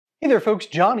Hey there folks,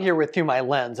 John here with Through My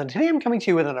Lens, and today I'm coming to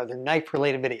you with another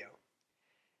knife-related video.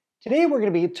 Today we're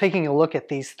going to be taking a look at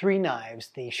these three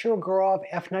knives, the Shirogrov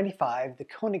F95, the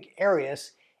Koenig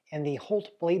Arius, and the Holt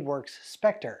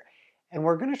Specter. And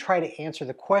we're going to try to answer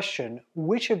the question,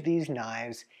 which of these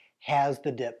knives has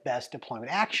the best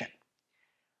deployment action?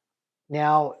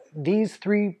 Now, these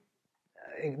three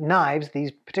knives,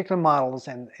 these particular models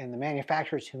and the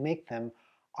manufacturers who make them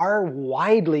are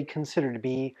widely considered to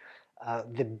be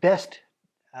the best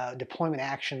deployment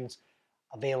actions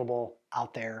available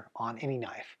out there on any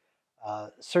knife.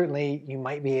 Certainly you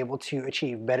might be able to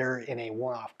achieve better in a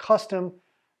one-off custom,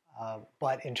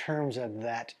 but in terms of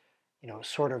that,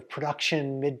 sort of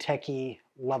production mid-techy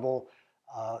level,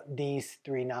 these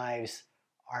three knives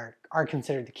are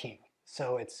considered the king.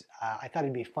 So I thought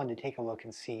it'd be fun to take a look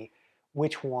and see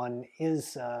which one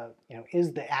is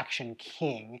is the action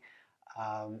king,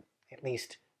 at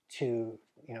least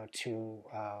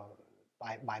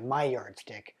by my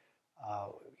yardstick.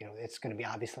 It's going to be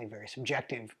obviously very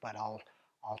subjective, but I'll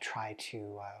try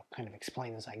to kind of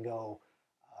explain as I go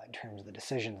in terms of the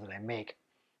decisions that I make.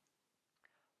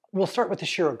 We'll start with the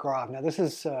Shirogrov. Now this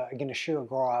is again a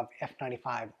Shirogrov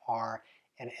F95R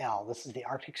and L. This is the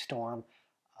Arctic Storm.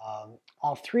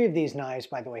 All three of these knives,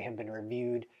 by the way, have been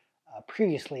reviewed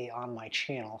previously on my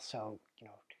channel, so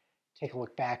take a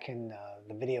look back in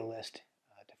the video list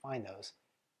to find those.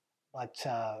 But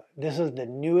this is the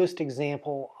newest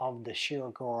example of the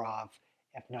Shirogrov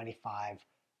F95.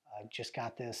 Just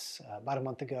got this about a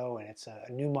month ago, and it's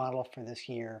a new model for this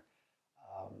year.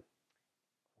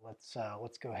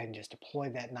 Let's go ahead and just deploy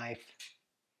that knife.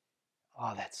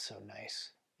 Oh, that's so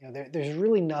nice. There's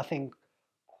really nothing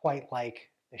quite like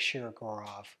the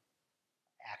Shirogrov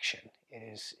action. It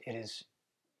is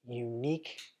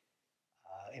unique.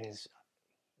 It is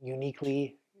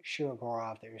uniquely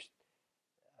Shirogrov. There's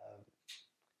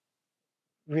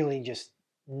really just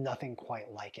nothing quite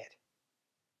like it.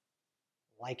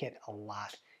 Like it a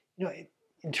lot.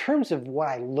 In terms of what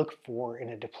I look for in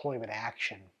a deployment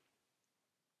action,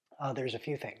 there's a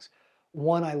few things.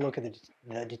 One, I look at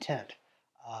the detent.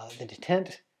 The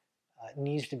detent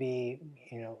needs to be,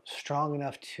 strong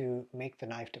enough to make the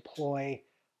knife deploy,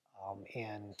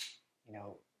 and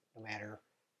no matter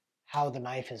how the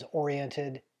knife is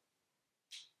oriented,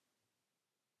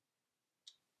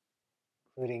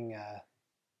 including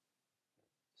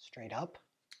straight up.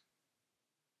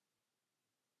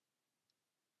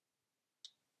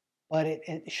 But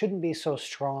it shouldn't be so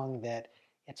strong that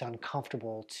it's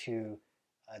uncomfortable to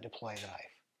deploy the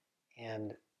knife.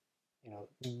 And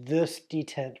this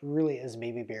detent really is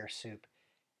baby bear soup.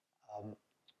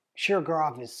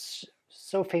 Shirogrov is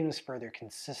so famous for their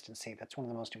consistency. That's one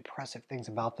of the most impressive things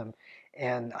about them.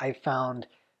 And I found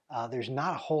there's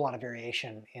not a whole lot of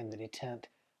variation in the detent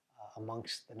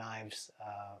amongst the knives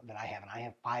that I have. And I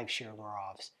have 5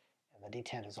 Shirogovs, and the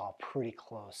detent is all pretty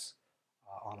close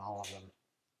on all of them.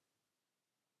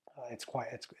 It's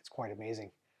quite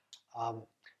amazing.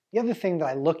 The other thing that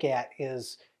I look at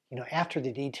is, after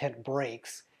the detent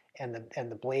breaks and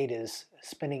the blade is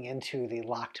spinning into the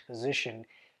locked position,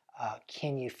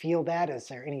 can you feel that? Is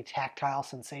there any tactile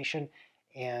sensation?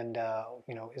 And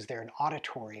is there an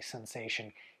auditory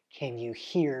sensation? Can you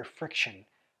hear friction?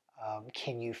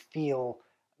 Can you feel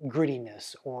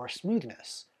grittiness or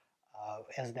smoothness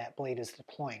as that blade is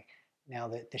deploying? Now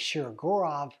the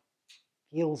Shirogrov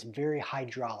feels very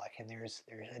hydraulic, and there's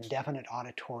a definite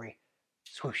auditory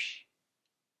swoosh,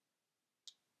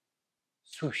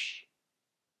 swoosh.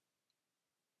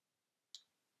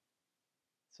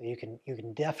 So you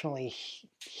can definitely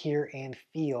hear and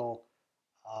feel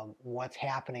what's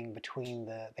happening between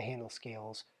the handle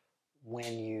scales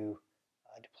when you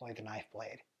deploy the knife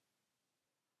blade.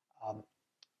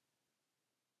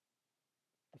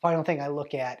 The final thing I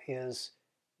look at is,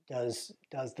 does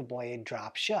the blade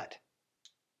drop shut?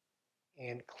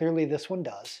 And clearly this one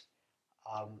does.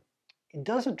 It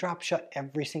doesn't drop shut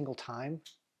every single time.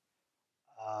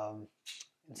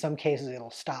 In some cases it'll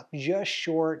stop just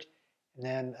short, and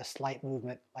then a slight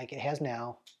movement, like it has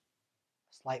now,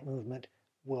 a slight movement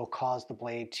will cause the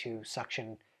blade to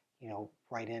suction,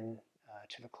 right in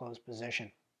to the closed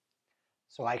position.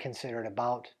 So I consider it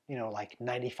about, like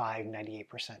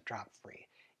 95–98% drop free.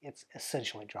 It's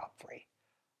essentially drop free.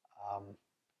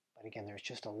 But again, there's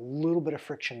just a little bit of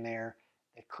friction there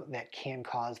that can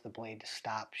cause the blade to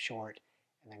stop short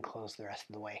and then close the rest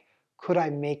of the way. Could I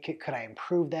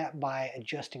improve that by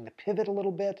adjusting the pivot a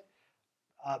little bit?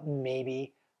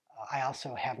 Maybe. I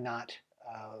also have not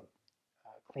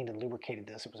cleaned and lubricated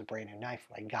this. It was a brand new knife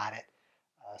when I got it,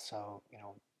 so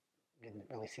didn't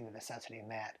really see the necessity in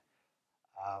that.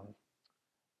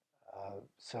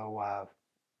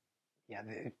 Yeah,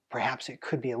 perhaps it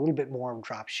could be a little bit more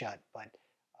drop shut, but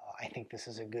I think this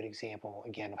is a good example,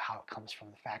 again, of how it comes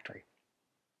from the factory.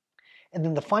 And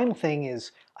then the final thing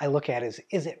is I look at is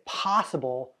it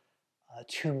possible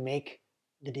to make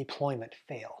the deployment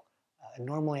fail?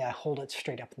 Normally I hold it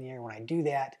straight up in the air when I do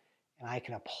that, and I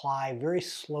can apply very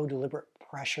slow, deliberate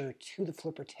pressure to the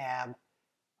flipper tab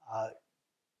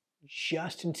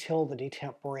just until the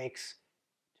detent breaks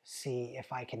to see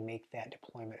if I can make that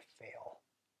deployment fail.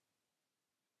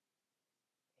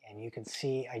 And you can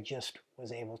see I just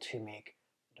was able to make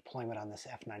the deployment on this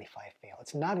F95 fail.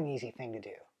 It's not an easy thing to do.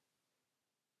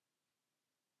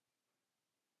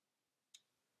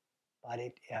 But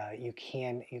you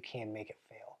can make it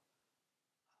fail.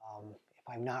 If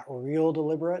I'm not real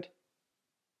deliberate,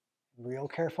 real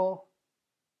careful,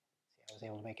 see, I was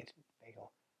able to make it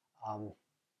fail.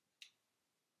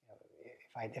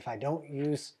 If I don't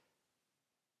use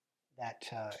that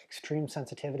extreme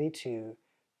sensitivity to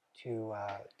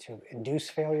induce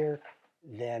failure,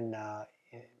 then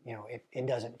it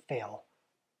doesn't fail.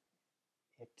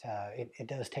 It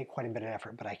does take quite a bit of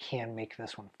effort, but I can make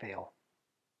this one fail.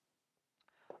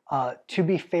 To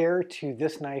be fair to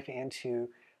this knife and to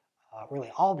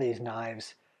really all these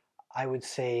knives, I would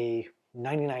say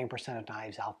 99% of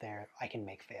knives out there I can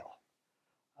make fail.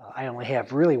 I only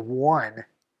have really one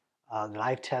that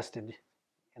I've tested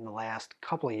in the last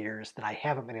couple of years that I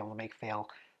haven't been able to make fail.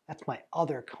 That's my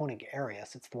other Koenig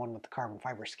Arius. It's the one with the carbon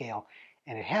fiber scale,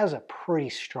 and it has a pretty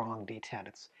strong detent.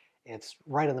 It's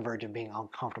right on the verge of being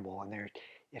uncomfortable, and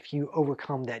if you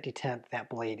overcome that detent, that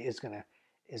blade is gonna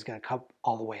come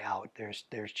all the way out.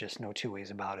 There's just no two ways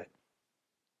about it.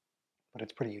 But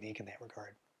it's pretty unique in that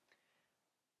regard.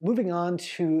 Moving on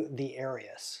to the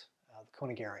Arius, the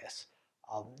Koenig Arius.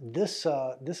 This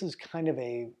is kind of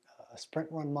a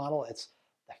sprint run model. It's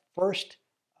the first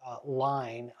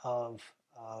line of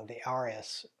the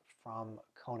Arius from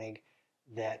Koenig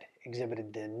that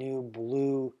exhibited the new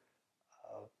blue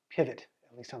pivot,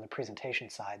 at least on the presentation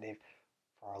side.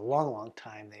 For a long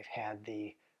time, they've had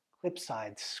the clip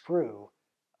side screw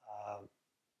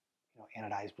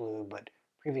anodized blue, but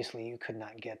previously you could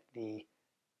not get the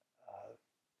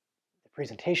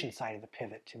presentation side of the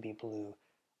pivot to be blue,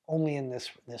 only in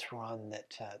this run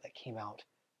that came out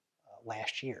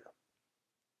last year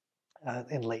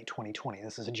in late 2020.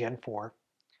 This is a Gen 4,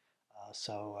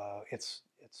 so it's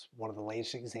one of the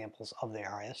latest examples of the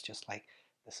Arius, just like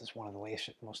this is one of the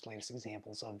most latest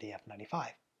examples of the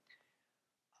F95.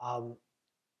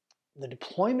 The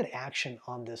deployment action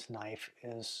on this knife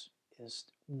is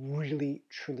really,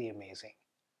 truly amazing.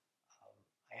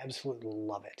 I absolutely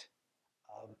love it.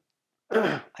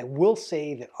 I will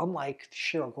say that unlike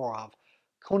Shirogrov,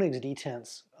 Koenig's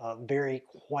detents vary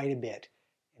quite a bit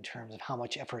in terms of how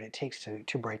much effort it takes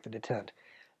to break the detent.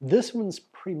 This one's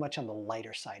pretty much on the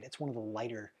lighter side. It's one of the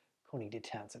lighter Koenig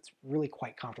detents. It's really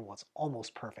quite comfortable. It's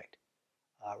almost perfect.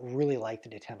 Really like the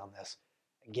detent on this.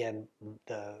 Again,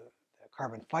 the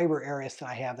carbon fiber Arius that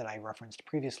I have that I referenced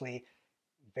previously,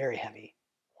 very heavy,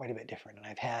 quite a bit different. And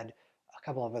I've had a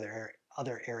couple of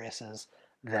other Ariuses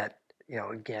that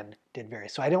again, did vary.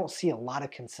 So I don't see a lot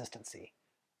of consistency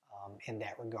in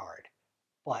that regard.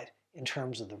 But in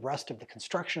terms of the rest of the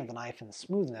construction of the knife and the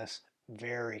smoothness,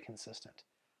 very consistent.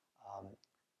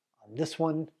 On this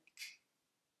one,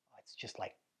 it's just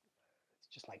like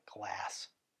glass,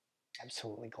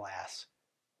 absolutely glass.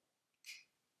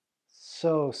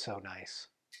 So nice.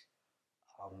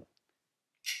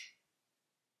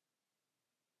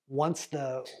 Once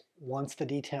the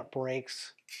detent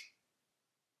breaks,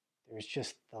 there's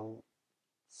just the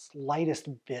slightest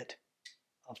bit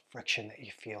of friction that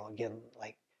you feel, again,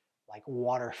 like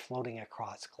water floating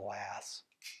across glass.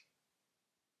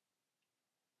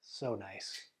 So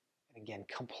nice. And again,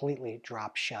 completely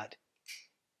drop shut.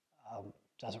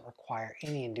 Doesn't require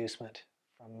any inducement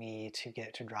from me to get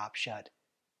it to drop shut.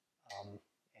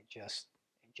 It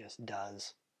just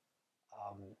does.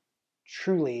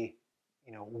 Truly,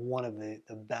 one of the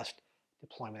best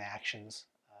deployment actions.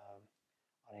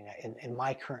 In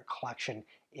my current collection,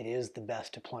 it is the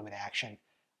best deployment action.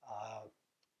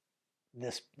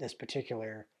 This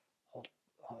particular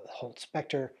Holt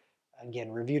Specter, again,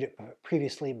 reviewed it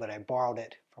previously, but I borrowed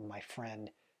it from my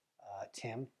friend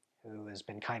Tim, who has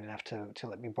been kind enough to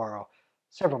let me borrow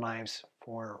several knives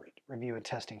for review and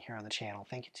testing here on the channel.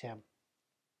 Thank you, Tim.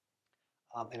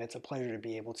 And it's a pleasure to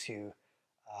be able to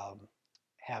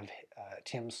have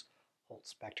Tim's Holt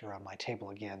Specter on my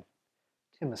table again.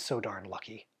 Tim is so darn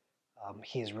lucky.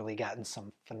 He's really gotten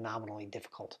some phenomenally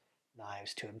difficult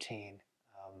knives to obtain,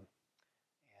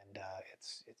 and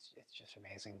it's just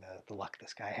amazing the luck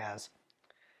this guy has.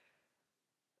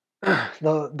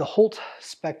 The Holt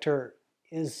Specter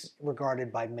is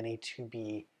regarded by many to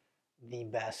be the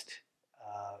best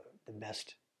uh, the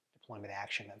best deployment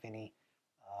action of any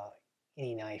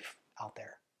knife out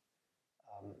there.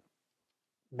 Um,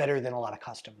 Better than a lot of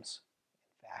customs,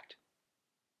 in fact.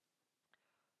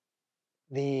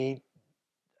 The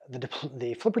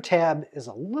the flipper tab is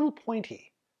a little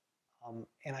pointy,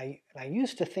 and I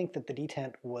used to think that the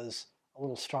detent was a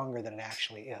little stronger than it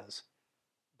actually is,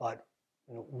 but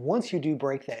once you do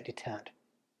break that detent,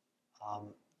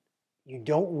 um, you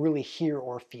don't really hear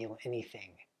or feel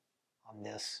anything on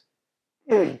this.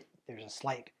 There's a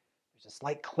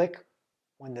slight click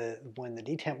when the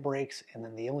detent breaks, and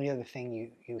then the only other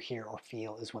thing you hear or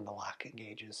feel is when the lock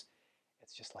engages.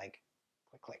 It's just like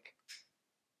click click.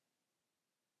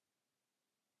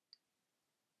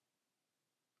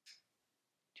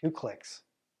 Two clicks,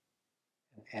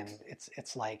 and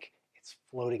it's like it's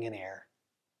floating in air.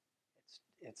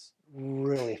 It's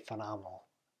really phenomenal.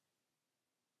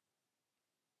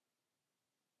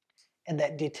 And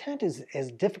that detent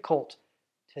is difficult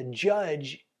to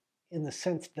judge in the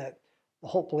sense that the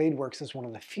Holt Blade Works is one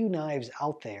of the few knives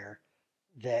out there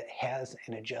that has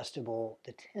an adjustable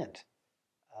detent.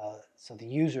 So the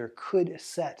user could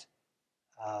set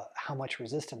how much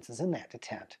resistance is in that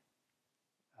detent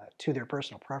to their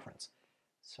personal preference.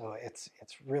 So it's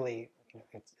really,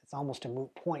 it's almost a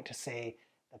moot point to say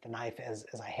that the knife as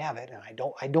I have it, and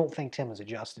I don't think Tim has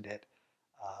adjusted it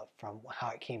from how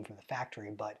it came from the factory,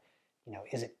 but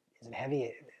is it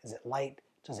heavy? Is it light?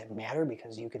 Does it matter?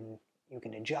 Because you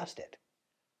can adjust it.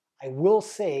 I will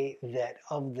say that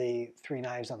of the three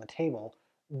knives on the table,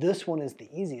 this one is the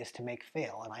easiest to make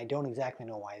fail, and I don't exactly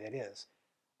know why that is.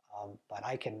 But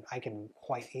I can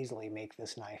quite easily make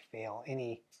this knife fail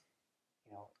any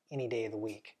day of the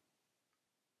week.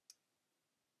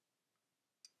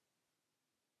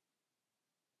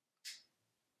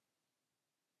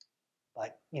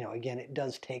 But again, it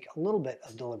does take a little bit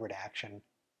of deliberate action,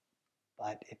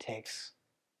 but it takes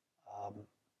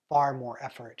far more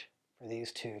effort for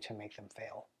these two to make them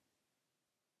fail.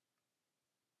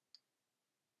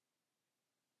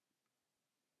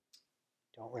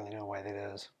 Don't really know why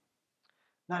that is.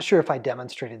 Not sure if I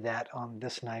demonstrated that on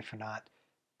this knife or not,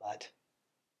 but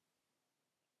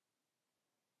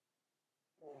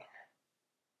there,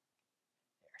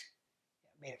 yeah,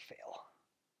 made it fail.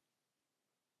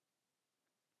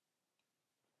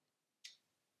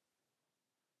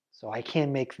 So I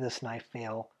can make this knife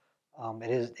fail.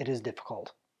 It is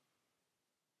difficult,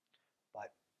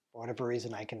 but for whatever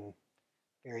reason, I can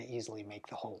very easily make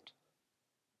the Holt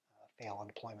fail on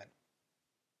deployment.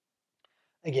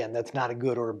 Again, that's not a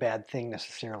good or a bad thing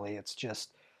necessarily. It's just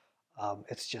a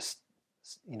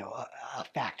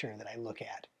factor that I look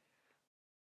at.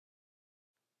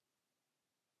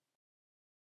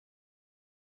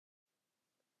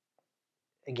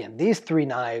 Again, these three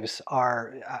knives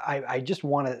are, I just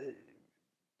want to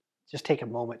just take a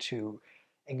moment to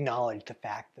acknowledge the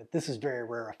fact that this is very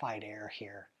rarefied air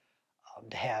here,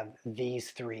 to have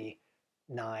these three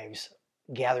knives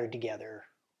gathered together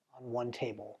on one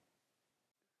table.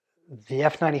 The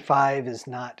F95 is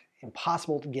not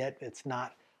impossible to get. It's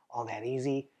not all that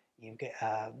easy. You've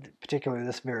got, particularly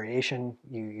this variation,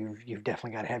 you've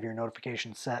definitely got to have your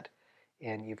notifications set,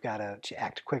 and you've got to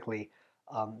act quickly.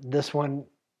 This one,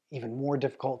 even more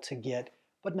difficult to get,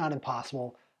 but not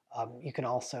impossible. You can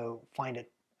also find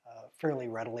it fairly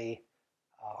readily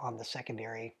on the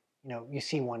secondary. You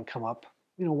see one come up,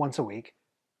 once a week,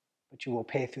 but you will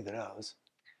pay through the nose.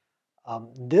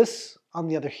 This, on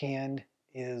the other hand,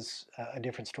 is a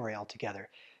different story altogether.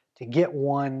 To get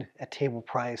one at table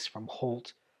price from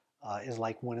Holt is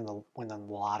like winning the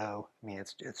lotto. I mean,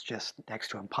 it's just next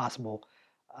to impossible.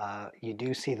 You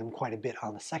do see them quite a bit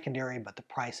on the secondary, but the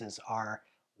prices are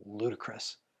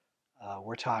ludicrous.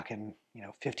 We're talking,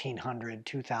 $1,500,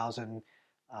 $2,000,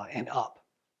 and up,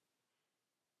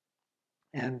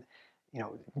 and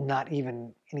not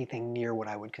even anything near what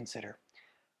I would consider.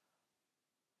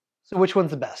 So which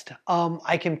one's the best?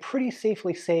 I can pretty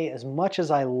safely say, as much as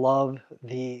I love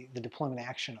the deployment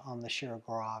action on the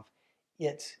Shirogrov,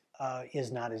 it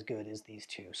is not as good as these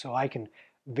two. So I can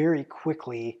very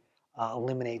quickly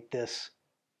eliminate this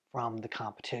from the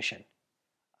competition,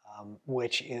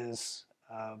 which is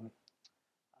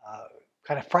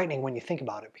kind of frightening when you think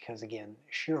about it, because again,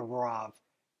 Shirogrov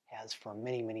has for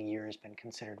many, many years been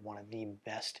considered one of the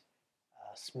best,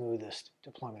 smoothest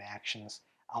deployment actions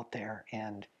out there.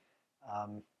 And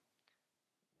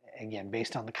again,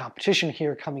 based on the competition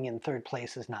here, coming in third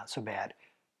place is not so bad.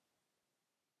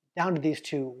 Down to these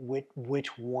two,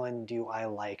 which one do I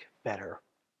like better?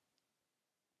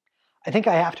 I think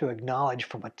I have to acknowledge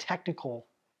from a technical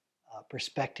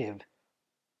perspective,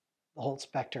 the Holt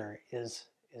Specter is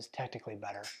technically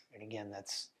better. And again,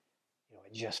 that's,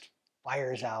 it just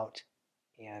fires out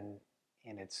and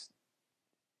it's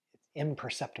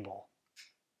imperceptible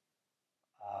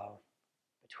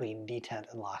between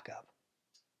detent and lockup.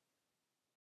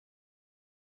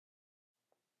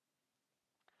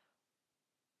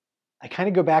 I kind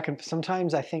of go back and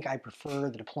sometimes I think I prefer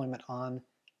the deployment on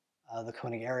the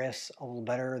Koenig Arius a little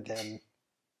better than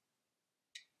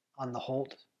on the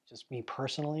Holt, just me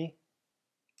personally.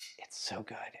 It's so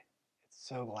good. It's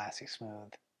so glassy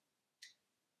smooth.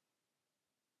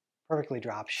 Perfectly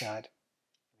drop shut.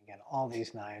 Again, all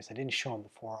these knives, I didn't show them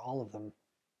before, all of them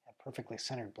have perfectly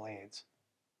centered blades.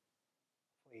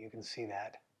 Hopefully you can see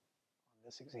that on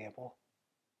this example.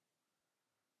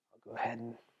 I'll go ahead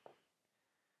and,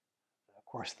 of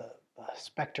course, the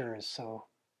Specter is there's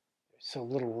so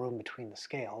little room between the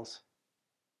scales,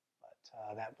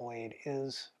 but that blade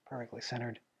is perfectly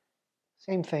centered.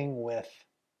 Same thing with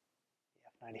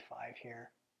the F95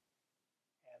 here.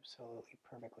 Absolutely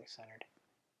perfectly centered.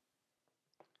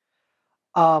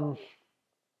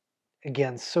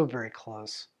 Again, so very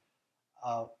close.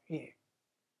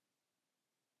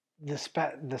 The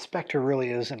Specter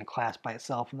really is in a class by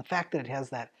itself, and the fact that it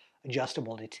has that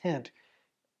adjustable detent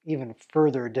even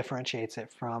further differentiates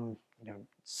it from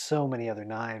so many other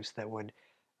knives that would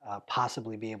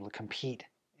possibly be able to compete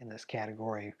in this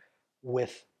category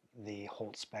with the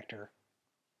Holt Specter.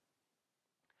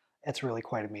 That's really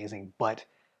quite amazing. But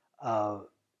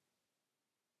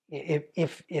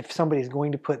if somebody's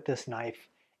going to put this knife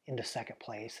into second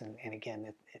place, and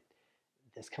again,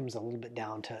 this comes a little bit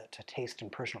down to taste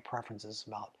and personal preferences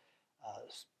about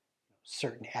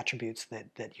certain attributes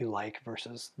that you like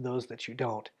versus those that you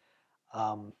don't.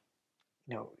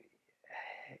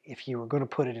 If you were going to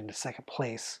put it into second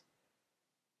place,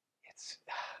 it's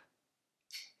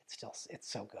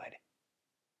so good.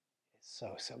 It's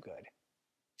so good.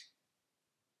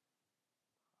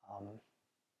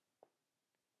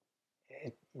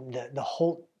 The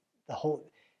Holt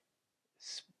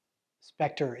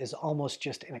Specter is almost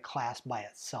just in a class by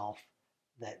itself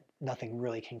that nothing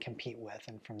really can compete with,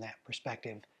 and from that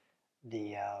perspective,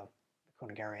 the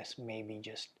Koenig Arius may be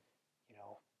just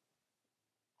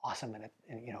awesome in it,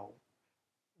 and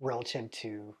relative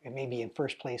to, it may be in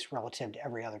first place relative to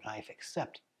every other knife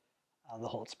except the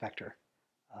Holt Specter.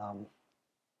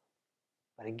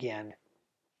 But again,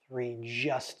 three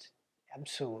just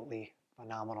absolutely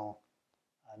phenomenal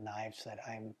knives that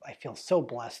I feel so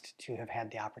blessed to have had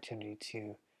the opportunity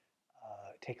to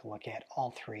take a look at.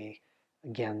 All three,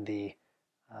 again, the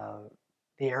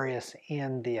Arius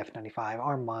and the F95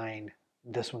 are mine.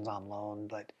 This one's on loan,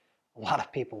 but a lot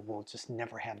of people will just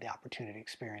never have the opportunity to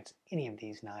experience any of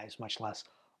these knives, much less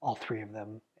all three of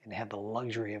them, and have the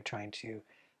luxury of trying to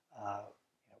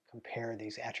compare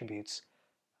these attributes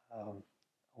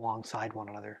alongside one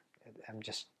another. I'm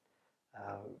just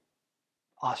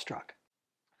awestruck.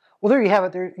 Well, there you have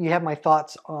it. There you have my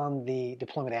thoughts on the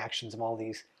deployment actions of all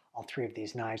three of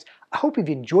these knives. I hope you've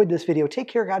enjoyed this video. Take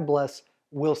care, God bless.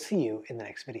 We'll see you in the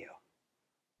next video.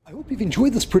 I hope you've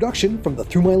enjoyed this production from the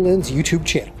Through My Lens YouTube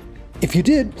channel. If you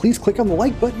did, please click on the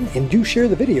like button and do share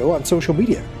the video on social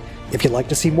media. If you'd like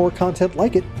to see more content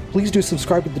like it, please do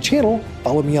subscribe to the channel,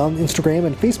 follow me on Instagram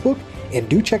and Facebook, and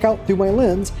do check out Through My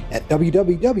Lens at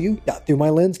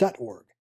www.throughmylens.org.